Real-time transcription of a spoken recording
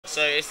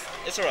so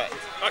it's alright.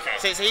 Okay.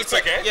 So he's it's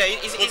okay. Yeah,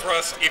 he's Look,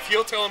 Russ, if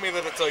you're telling me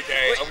that it's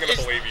okay, I'm gonna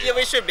believe you. Yeah,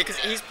 we should, because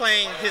he's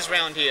playing his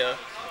round here.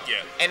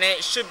 Yeah. And then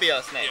it should be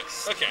us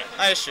next. Yeah. Okay.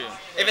 I assume.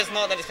 If it's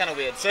not, then it's kind of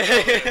weird. So.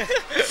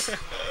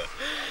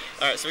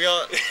 Alright, so we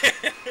got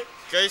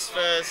Ghost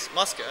versus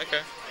Muscat.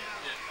 Okay.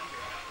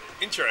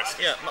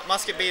 Interesting. Yeah,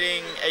 Muscat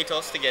beating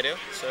Atos to get here.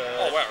 So.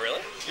 Oh wow,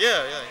 really?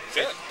 Yeah.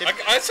 Yeah.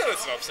 I'd say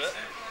that's an upset.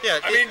 Yeah.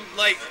 I mean,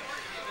 like,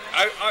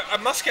 I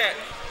Muscat,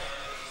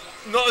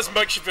 not as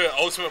much of an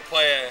ultimate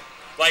player,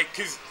 like,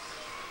 cause,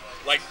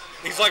 like,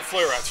 he's like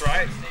Flurats,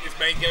 right? His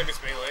main game is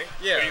melee.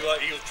 Yeah.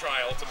 But he'll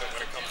try ultimate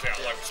when it comes out,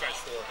 like with Smash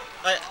 4.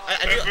 But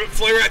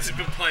Flurats has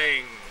been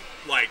playing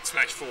like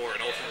Smash 4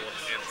 and ultimate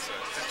and so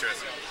it's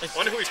interesting. I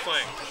wonder who he's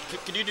playing.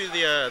 Could you do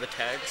the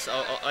tags?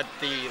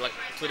 The like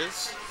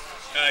Twitters?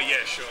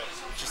 Yeah, sure.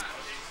 Just.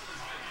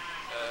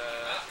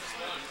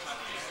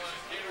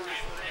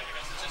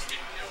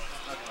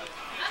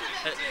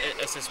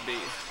 SSB.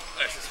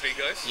 SSB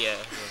guys? Yeah.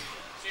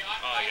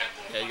 Oh yeah.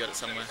 Yeah, you got it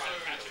somewhere.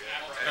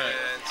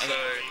 And so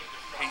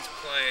he's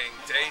playing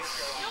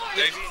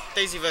Daisy.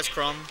 Daisy versus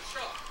Chrom.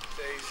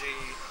 Daisy.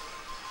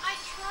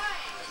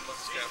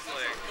 Muscat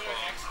playing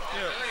Chrom.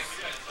 Yeah.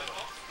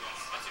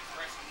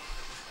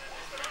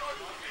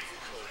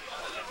 Cool.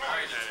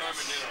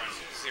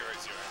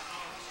 0-0.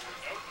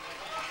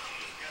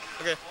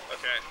 Okay.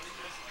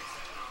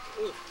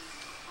 Ooh.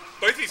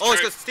 Both these. Oh,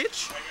 he's got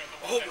Stitch.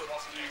 Oh,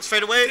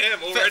 straight away.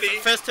 damn! Already.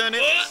 First turn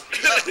in.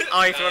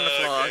 Oh, he threw on the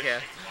floor. Okay.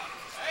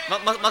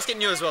 Muscat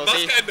knew as well.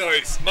 Muscat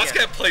knows.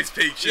 Muscat plays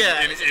Peach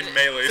in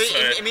melee. So so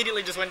he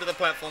immediately just went to the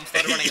platform,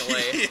 started running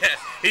away. Yeah,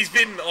 he's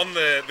been on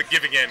the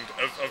giving end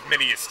of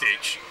many a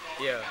Stitch.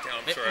 Yeah.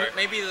 Down throw.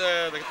 Maybe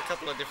the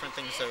couple of different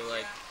things. So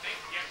like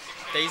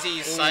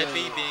Daisy's side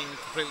B being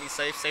completely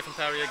safe and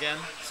parry again.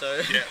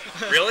 So. Yeah.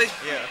 Really?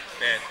 Yeah.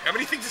 Man, how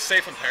many things are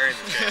safe and parry in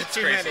this game? It's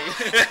Too crazy.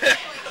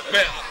 many.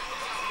 Man,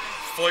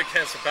 float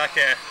cancel back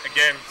air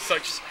again.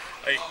 Such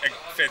a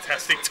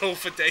fantastic tool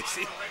for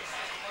Daisy.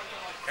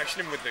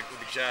 Action him with the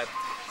jab.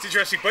 It's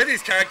interesting. Both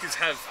these characters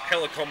have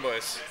hella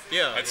combos.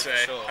 Yeah, I'd say.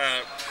 Sure.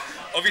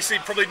 Obviously,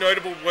 probably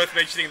notable, worth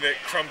mentioning that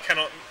Chrom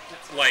cannot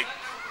like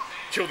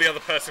kill the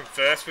other person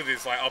first with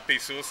his like up B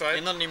suicide.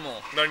 Yeah, not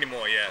anymore. Not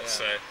anymore. Yeah.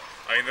 So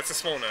I mean that's a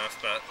small nerf,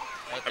 but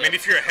Okay. I mean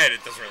if you're ahead,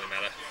 it doesn't really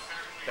matter.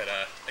 But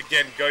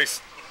again,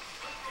 Ghost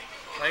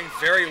playing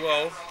very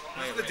well.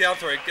 Look at the down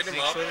throw. Get him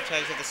Make up. sure the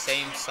tags are the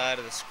same side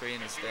of the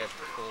screen as their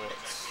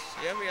ports.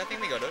 Yeah, I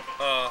think we got it.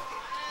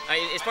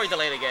 It's probably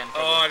delayed again.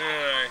 Probably.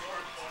 Oh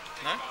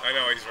no. No? I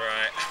know he's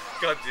right.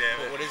 God damn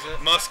it. What is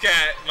it?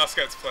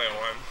 Muscat's player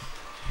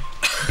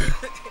 1.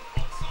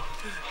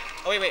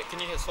 Oh wait, can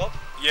you hit swap?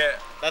 Yeah.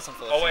 That's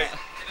unfortunate. Oh wait.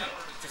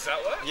 Does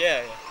that work?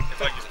 Yeah.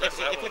 If I just press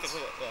that Click once.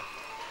 it, yeah.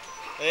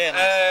 Yeah,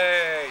 nice.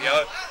 Hey,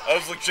 yeah, I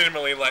was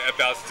legitimately like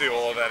about to do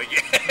all of that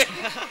again.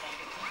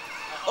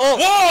 Oh!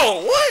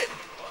 Whoa! What?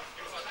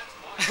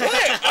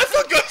 What? I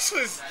thought Ghost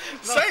was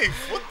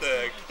safe. What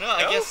the heck? No,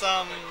 I guess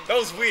that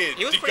was weird.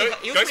 he was Did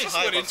pretty Ghost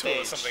high went on into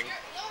it or stage. something?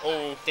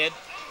 Oh, Dead.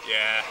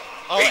 yeah.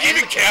 Oh, he and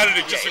even countered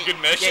it just for good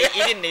measure. Yeah,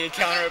 he didn't need to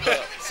counter it,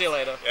 but see you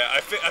later. Yeah,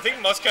 I think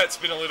Muscat's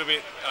been a little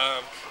bit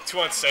too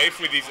unsafe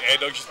with his air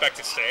dodges back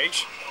to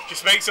stage.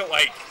 Just makes it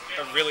like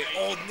a really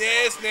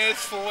Nares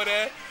forward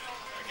air.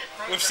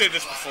 We've said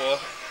this before.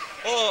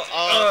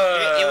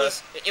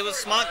 It was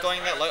smart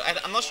going that low.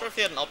 I'm not sure if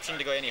he had an option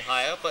to go any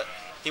higher, but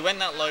he went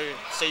that low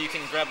so you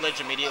can grab ledge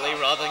immediately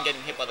rather than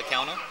getting hit by the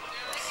counter.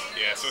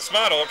 Yeah, so a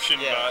smart option,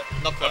 Yeah,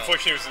 not but quite.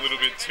 unfortunately it was a little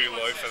bit too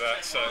low for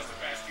that. So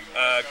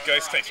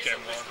Ghost takes game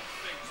 1.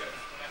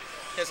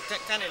 Yeah, it's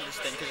kind of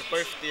interesting because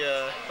both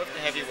the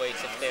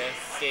heavyweights of their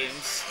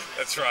games.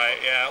 That's right.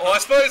 Yeah. Well, I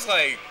suppose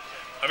I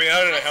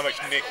don't know how much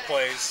Nick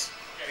plays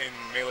in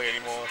melee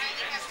anymore.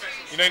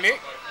 You know Nick?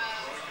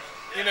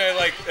 You know,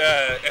 like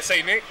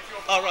SA Nick.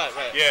 Oh right.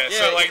 Yeah.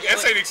 So like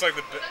SA Nick's like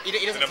the he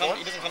doesn't come.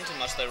 He doesn't come too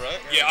much though,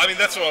 right? Yeah. I mean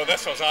that's what I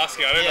was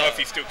asking. I don't know Yeah. if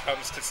he still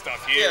comes to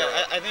stuff here.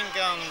 Yeah, I think.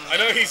 I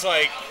know he's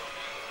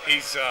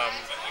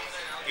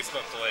it's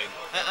not delayed.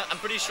 I'm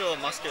pretty sure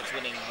Muscat's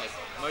winning like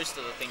most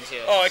of the things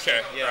here. Oh,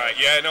 okay. So, yeah. Right.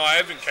 Yeah. No, I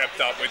haven't kept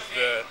up with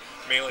the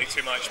melee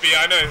too much, but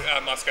yeah, I know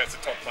Muscat's a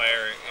top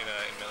player in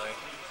melee.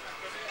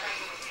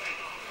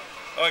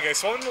 Okay,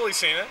 so on to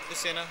Lucina.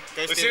 Lucina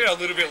A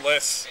little bit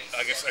less,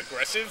 I guess,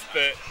 aggressive,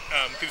 but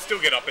can still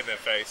get up in their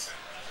face.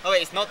 Oh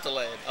wait, it's not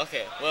delayed.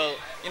 Okay, well,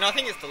 I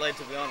think it's delayed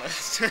to be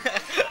honest.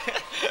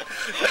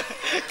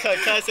 Kai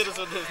said it's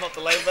not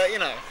delayed, but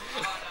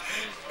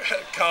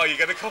Carl, you're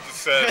gonna cop a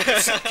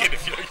service kid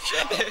if you don't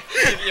shut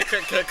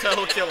up. Kai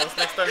will kill us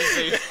next time you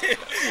see.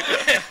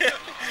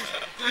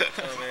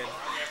 Oh man.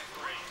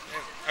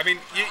 I mean,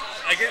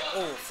 I get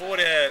forward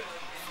air,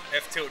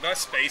 F tilt, nice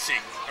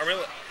spacing. I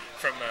really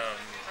from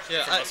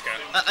Muscat.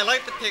 I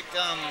like the pick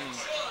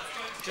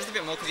just a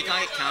bit more because you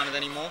can't get countered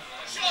anymore.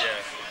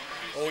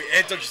 Yeah. Oh,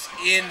 air dodges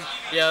in.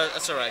 Yeah,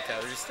 that's alright,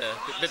 Kyle. Just a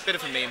bit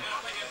of a meme.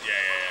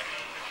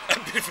 Yeah. A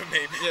bit of a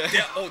meme.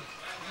 Yeah.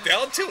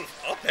 Down tilt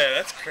up air.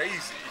 That's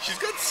crazy. She's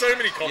got so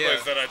many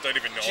combos that I don't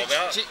even know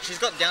about. She's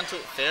got down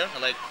tilt fair,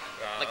 like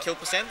like kill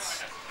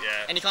percents,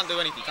 Yeah. and you can't do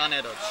anything. You can't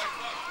air dodge.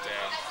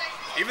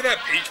 Damn. Even that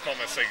peach bomb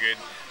is so good.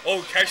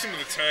 Oh, catch him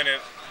with a turn it.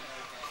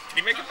 Can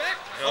he make it back?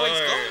 Oh, he's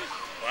gone.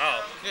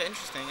 Wow. Yeah,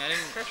 interesting. I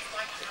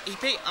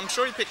didn't. I'm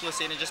sure he picked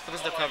Lucina just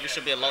because the recovery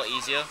should be a lot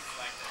easier.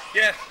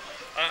 Yeah,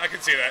 I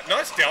can see that.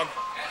 Nice down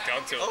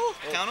tilt. Oh,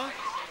 counter.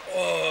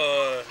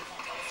 Oh.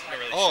 Not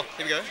really Oh, sure.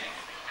 here we go.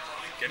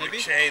 Getting maybe?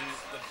 the chain.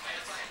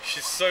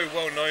 She's so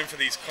well known for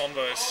these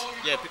combos.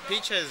 Yeah,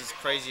 Peach has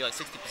crazy like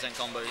 60%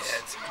 combos. Yeah,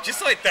 it's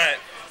just like that.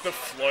 The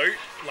float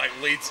like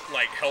leads,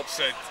 like helps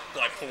her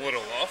like pull it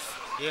all off.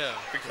 Yeah.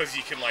 Because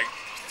you can like,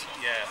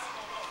 yeah.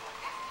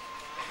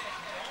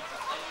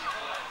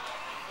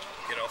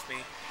 Get off me.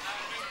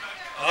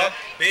 Up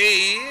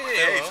B.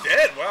 Yeah, he's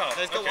dead. Wow.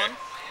 He's got one.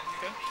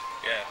 Okay.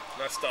 Yeah,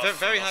 nice stuff.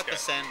 Very high Muscat.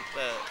 percent,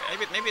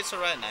 but maybe it's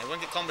alright now. He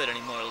won't get comboed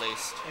anymore at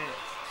least.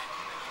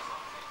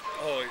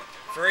 Oh,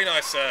 very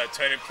nice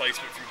turn in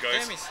placement from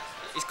Ghost. Damn,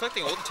 he's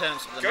collecting all the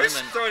turns at the Ghost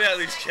moment. throwing out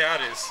these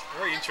counters.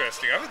 Very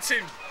interesting. I haven't seen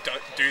him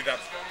do it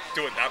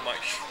that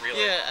much,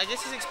 really. Yeah, I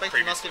guess he's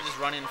expecting Muscat to just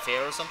run in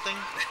fair or something.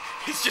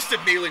 He's just a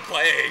melee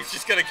player. He's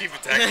just gonna keep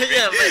attacking me.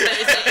 Yeah,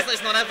 but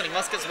it's not happening.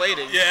 Muscat's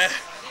waiting. Yeah.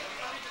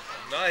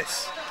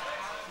 Nice.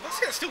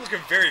 Muscat's still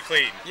looking very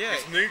clean. Yeah.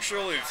 He's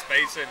neutral, he's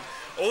spacing,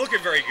 all looking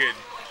very good.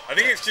 I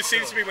think it just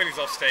seems to be when he's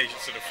off stage it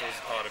sort of falls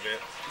apart a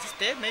bit. Is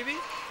he dead, maybe?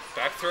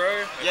 Back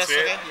throw. That's Yes, it.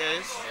 okay, yeah, he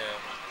is.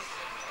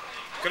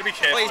 Yeah. Gotta be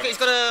careful. Oh, he's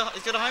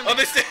got a home. Oh,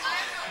 Mr.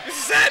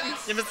 Satin!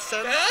 Yeah, Mr.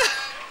 Satin.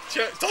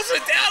 Toss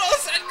it down, oh,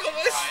 Satin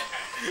combos!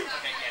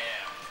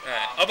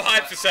 Alright, I'm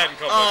hyped for Satin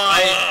combos.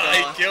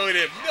 Oh, he killed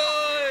him.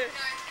 No!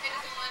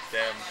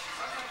 Damn.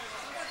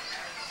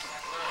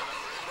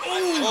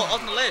 Ooh! Oh,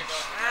 on the ledge.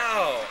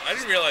 Ow! I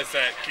didn't realise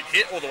that could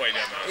hit all the way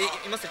down there.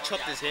 He must have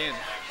chopped his hand.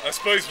 I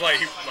suppose like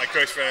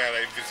Ghost ran out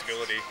of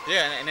invincibility.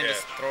 Yeah, and then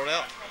just throw it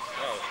out.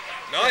 Oh,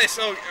 nice.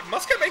 Oh,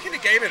 Muscat making a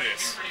game of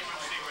this.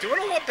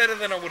 Doing a lot better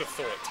than I would have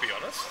thought, to be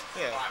honest.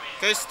 Yeah.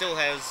 Ghost still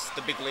has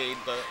the big lead,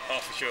 but... Oh,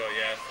 for sure,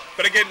 yeah.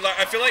 But again, like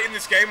I feel like in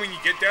this game, when you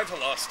get down to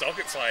last stock,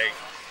 it's like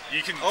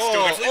you can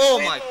still definitely oh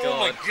win. my god. Oh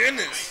my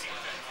goodness.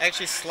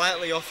 Actually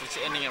slightly off, it's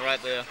ending it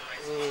right there.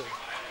 Ooh.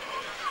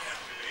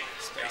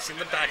 Space in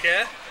the back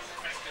air.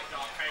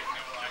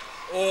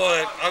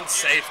 Oh,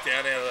 unsafe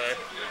down air though.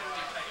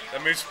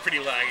 That move's pretty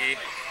laggy.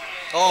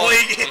 Oh,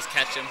 he just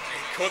catch him.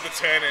 caught the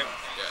turn in.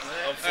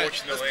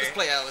 Unfortunately. Let's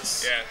play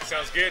Alice. Yeah,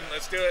 sounds good.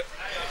 Let's do it.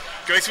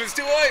 Ghost wins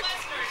 2-0.